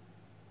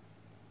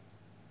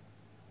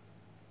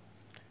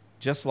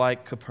 Just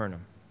like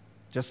Capernaum,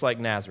 just like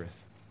Nazareth.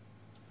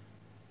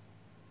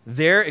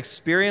 Their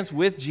experience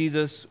with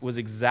Jesus was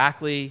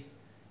exactly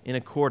in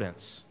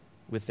accordance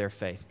with their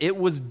faith. It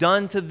was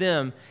done to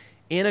them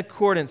in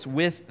accordance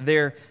with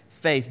their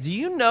faith. Do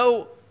you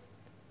know,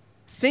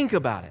 think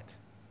about it.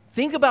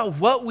 think about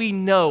what we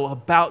know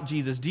about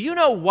Jesus. Do you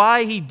know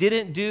why he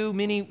didn't do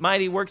many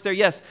mighty works there?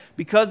 Yes,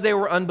 because they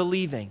were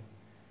unbelieving.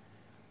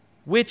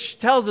 Which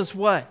tells us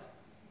what?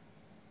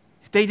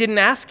 They didn't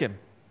ask him.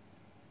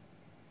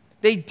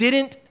 They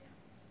didn't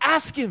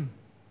ask him.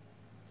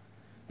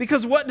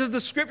 Because what does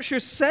the scripture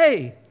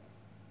say?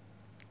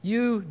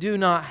 You do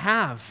not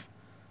have,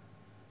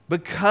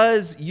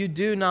 because you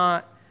do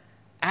not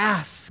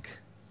ask.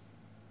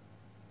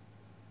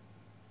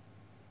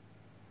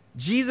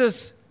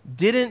 Jesus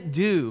didn't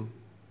do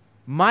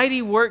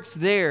mighty works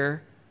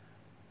there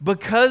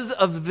because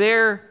of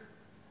their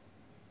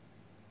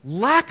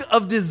lack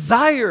of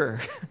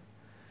desire.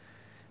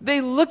 They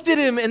looked at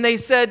him and they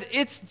said,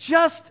 it's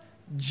just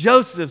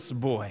Joseph's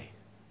boy.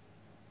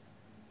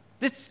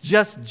 It's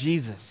just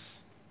Jesus.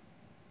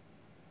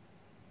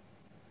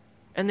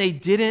 And they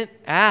didn't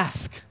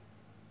ask.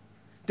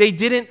 They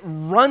didn't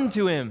run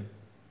to him.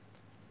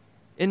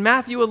 In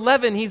Matthew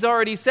 11, he's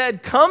already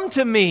said, come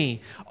to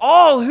me,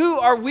 all who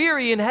are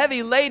weary and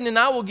heavy laden, and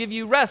I will give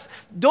you rest.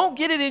 Don't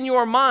get it in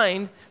your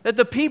mind that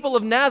the people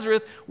of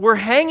Nazareth were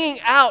hanging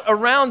out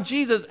around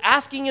Jesus,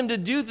 asking him to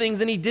do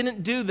things, and he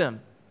didn't do them.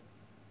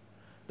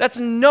 That's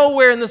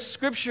nowhere in the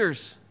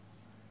scriptures.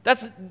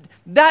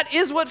 That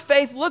is what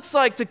faith looks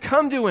like, to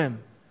come to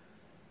him.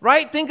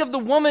 Right? Think of the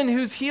woman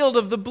who's healed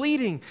of the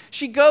bleeding.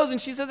 She goes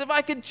and she says, if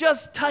I could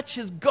just touch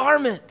his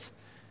garment.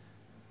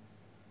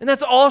 And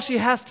that's all she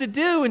has to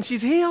do, and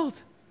she's healed.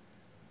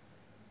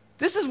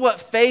 This is what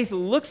faith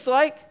looks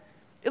like.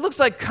 It looks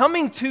like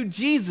coming to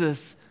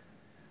Jesus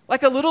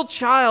like a little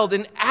child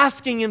and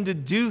asking him to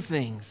do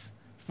things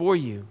for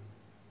you.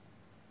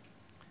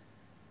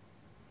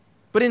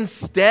 But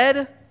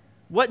instead,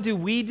 what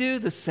do?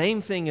 The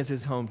same thing as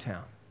his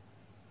hometown.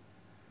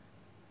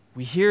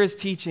 We hear his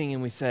teaching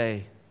and we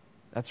say,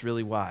 that's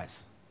really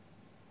wise.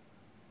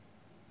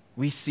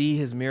 We see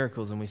his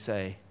miracles and we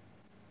say,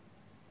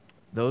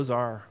 those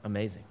are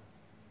amazing.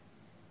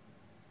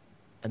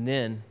 And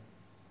then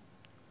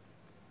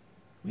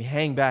we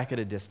hang back at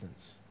a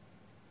distance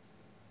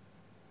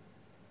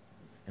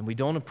and we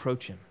don't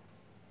approach him.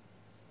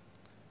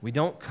 We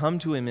don't come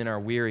to him in our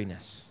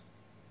weariness.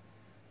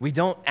 We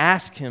don't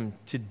ask him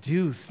to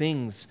do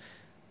things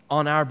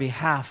on our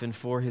behalf and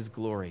for his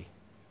glory.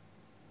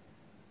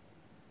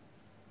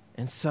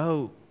 And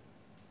so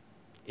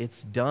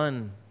it's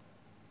done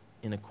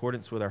in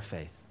accordance with our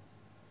faith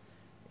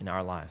in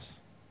our lives.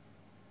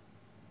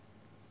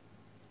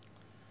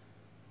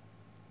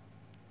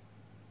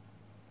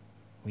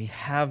 We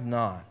have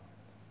not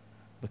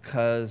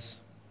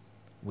because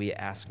we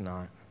ask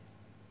not.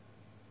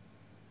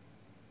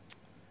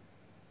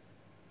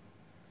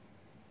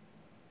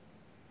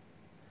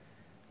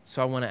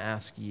 So I want to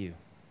ask you,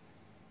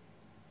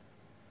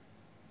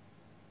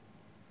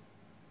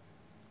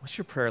 what's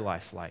your prayer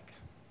life like?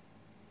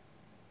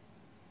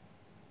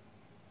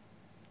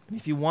 And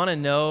if you want to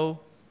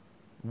know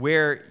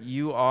where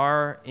you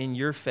are in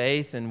your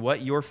faith and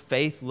what your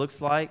faith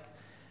looks like,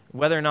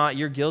 whether or not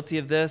you're guilty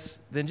of this,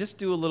 then just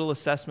do a little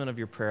assessment of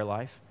your prayer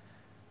life.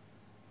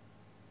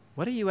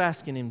 What are you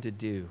asking him to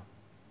do?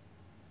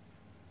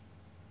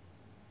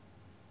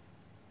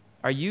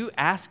 Are you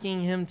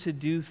asking him to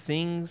do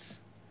things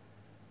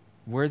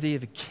worthy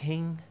of a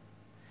king?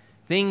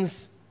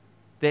 Things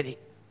that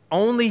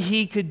only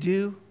he could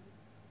do?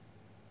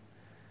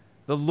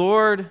 The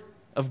Lord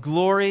of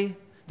glory,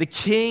 the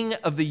King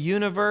of the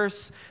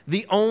universe,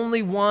 the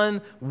only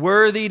one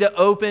worthy to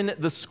open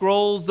the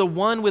scrolls, the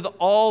one with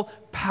all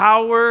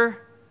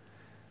power,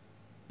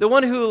 the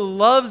one who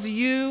loves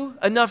you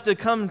enough to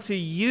come to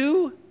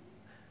you,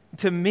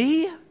 to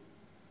me?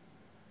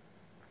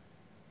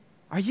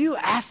 Are you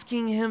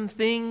asking him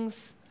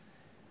things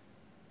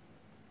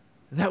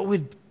that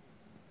would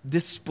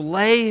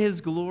display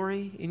his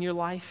glory in your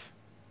life?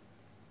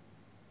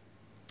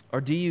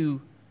 Or do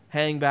you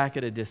hang back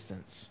at a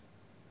distance,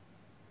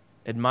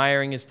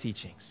 admiring his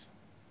teachings,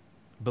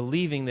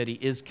 believing that he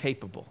is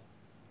capable,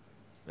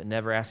 but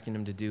never asking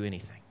him to do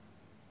anything?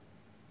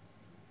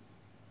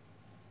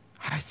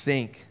 I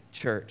think,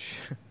 church,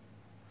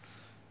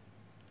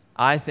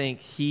 I think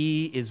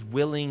he is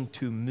willing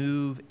to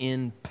move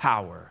in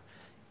power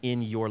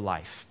in your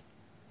life.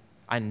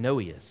 I know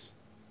he is.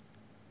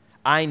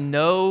 I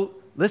know,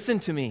 listen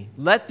to me,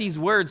 let these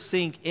words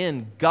sink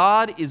in.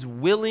 God is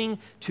willing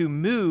to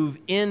move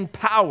in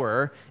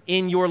power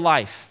in your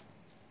life.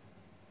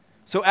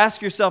 So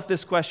ask yourself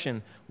this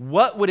question: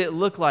 what would it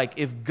look like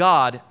if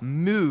God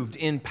moved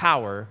in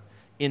power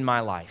in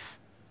my life?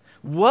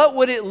 What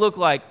would it look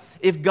like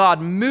if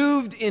God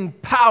moved in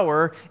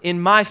power in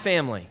my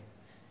family,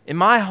 in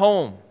my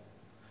home?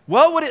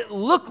 What would it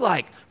look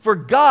like for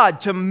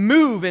God to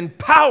move in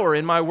power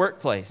in my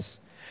workplace?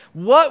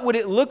 What would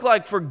it look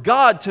like for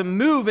God to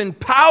move in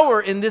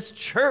power in this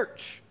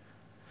church?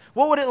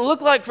 What would it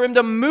look like for him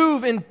to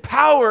move in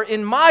power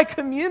in my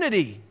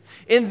community,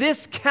 in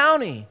this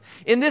county,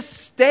 in this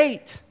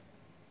state?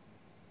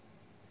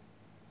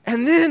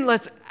 And then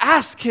let's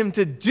ask him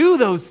to do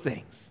those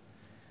things.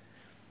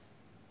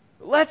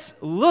 let's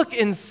look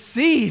and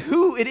see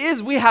who it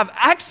is we have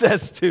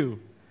access to.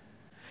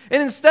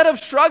 And instead of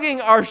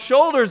shrugging our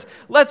shoulders,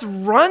 let's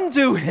run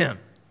to him.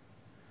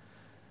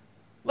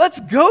 Let's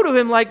go to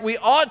him like we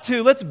ought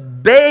to. Let's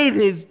bathe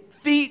his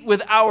feet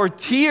with our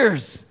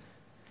tears.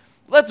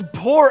 Let's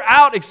pour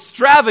out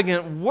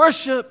extravagant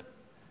worship.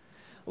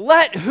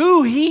 Let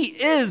who he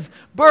is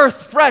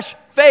birth fresh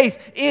faith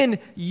in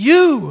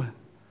you.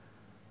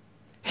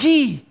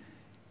 He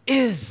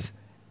is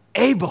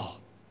able.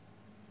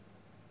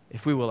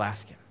 If we will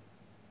ask him,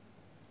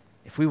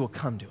 if we will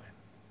come to him,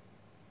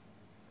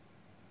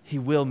 he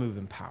will move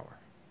in power.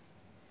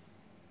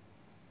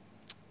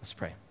 Let's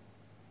pray.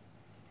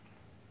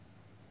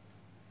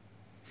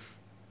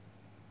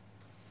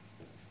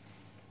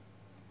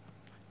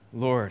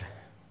 Lord,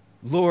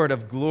 Lord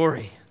of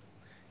glory,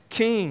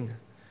 King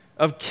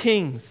of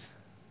kings,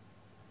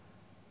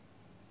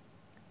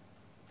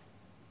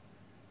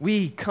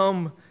 we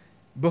come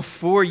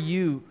before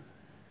you.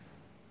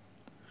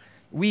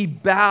 We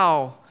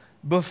bow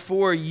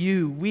before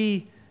you.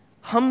 We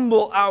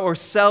humble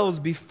ourselves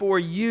before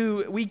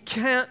you. We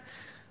can't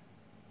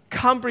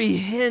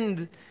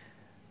comprehend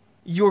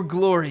your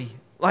glory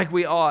like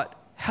we ought.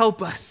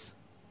 Help us.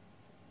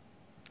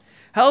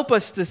 Help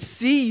us to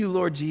see you,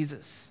 Lord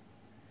Jesus,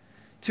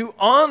 to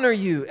honor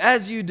you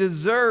as you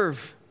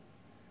deserve.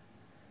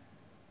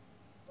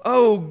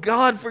 Oh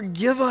God,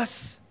 forgive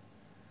us.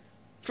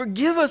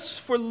 Forgive us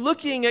for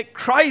looking at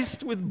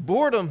Christ with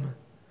boredom,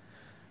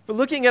 for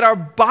looking at our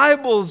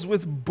Bibles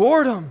with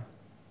boredom.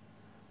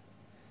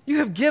 You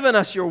have given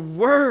us your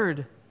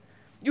word.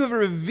 You have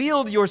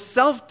revealed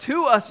yourself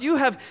to us. You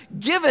have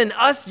given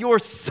us your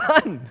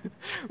Son.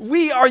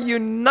 We are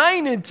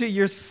united to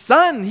your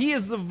Son. He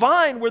is the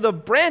vine. We're the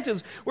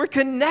branches. We're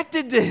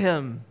connected to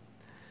him.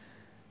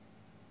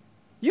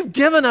 You've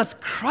given us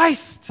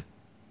Christ.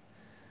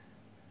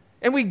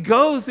 And we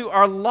go through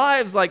our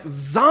lives like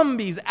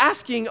zombies,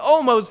 asking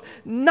almost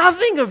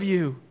nothing of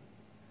you,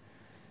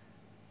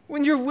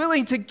 when you're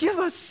willing to give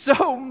us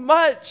so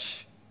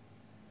much.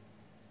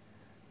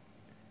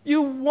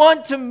 You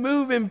want to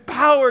move in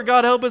power.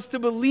 God, help us to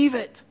believe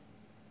it.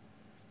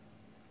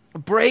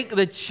 Break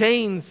the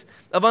chains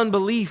of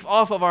unbelief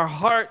off of our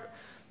heart.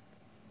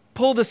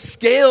 Pull the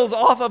scales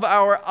off of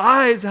our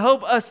eyes.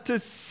 Help us to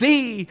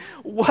see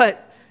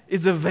what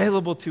is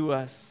available to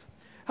us.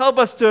 Help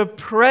us to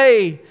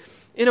pray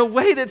in a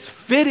way that's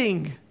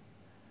fitting,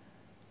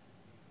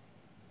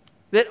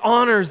 that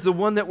honors the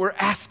one that we're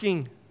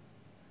asking.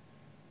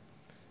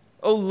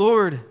 Oh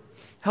Lord,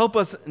 help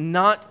us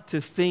not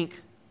to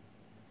think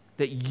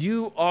that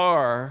you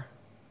are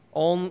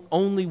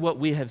only what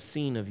we have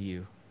seen of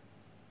you.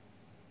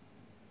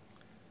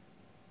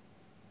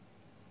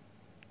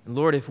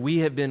 Lord, if we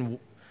have been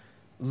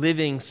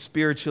living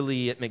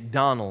spiritually at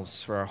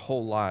McDonald's for our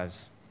whole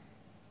lives,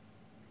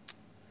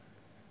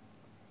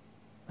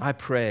 I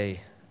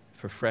pray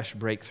for fresh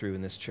breakthrough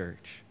in this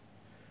church.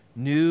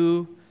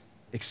 New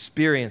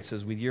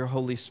experiences with your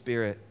Holy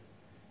Spirit.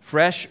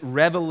 Fresh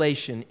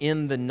revelation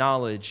in the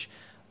knowledge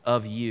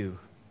of you.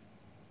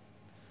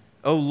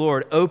 Oh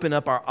Lord, open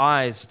up our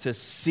eyes to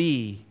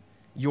see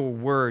your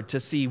word,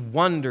 to see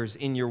wonders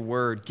in your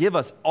word. Give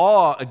us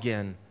awe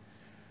again.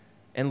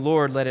 And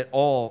Lord, let it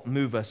all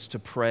move us to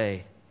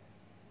pray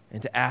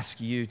and to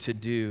ask you to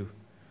do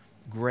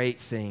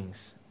great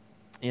things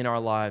in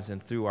our lives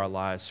and through our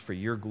lives for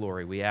your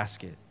glory. We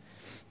ask it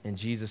in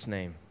Jesus'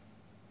 name.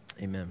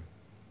 Amen.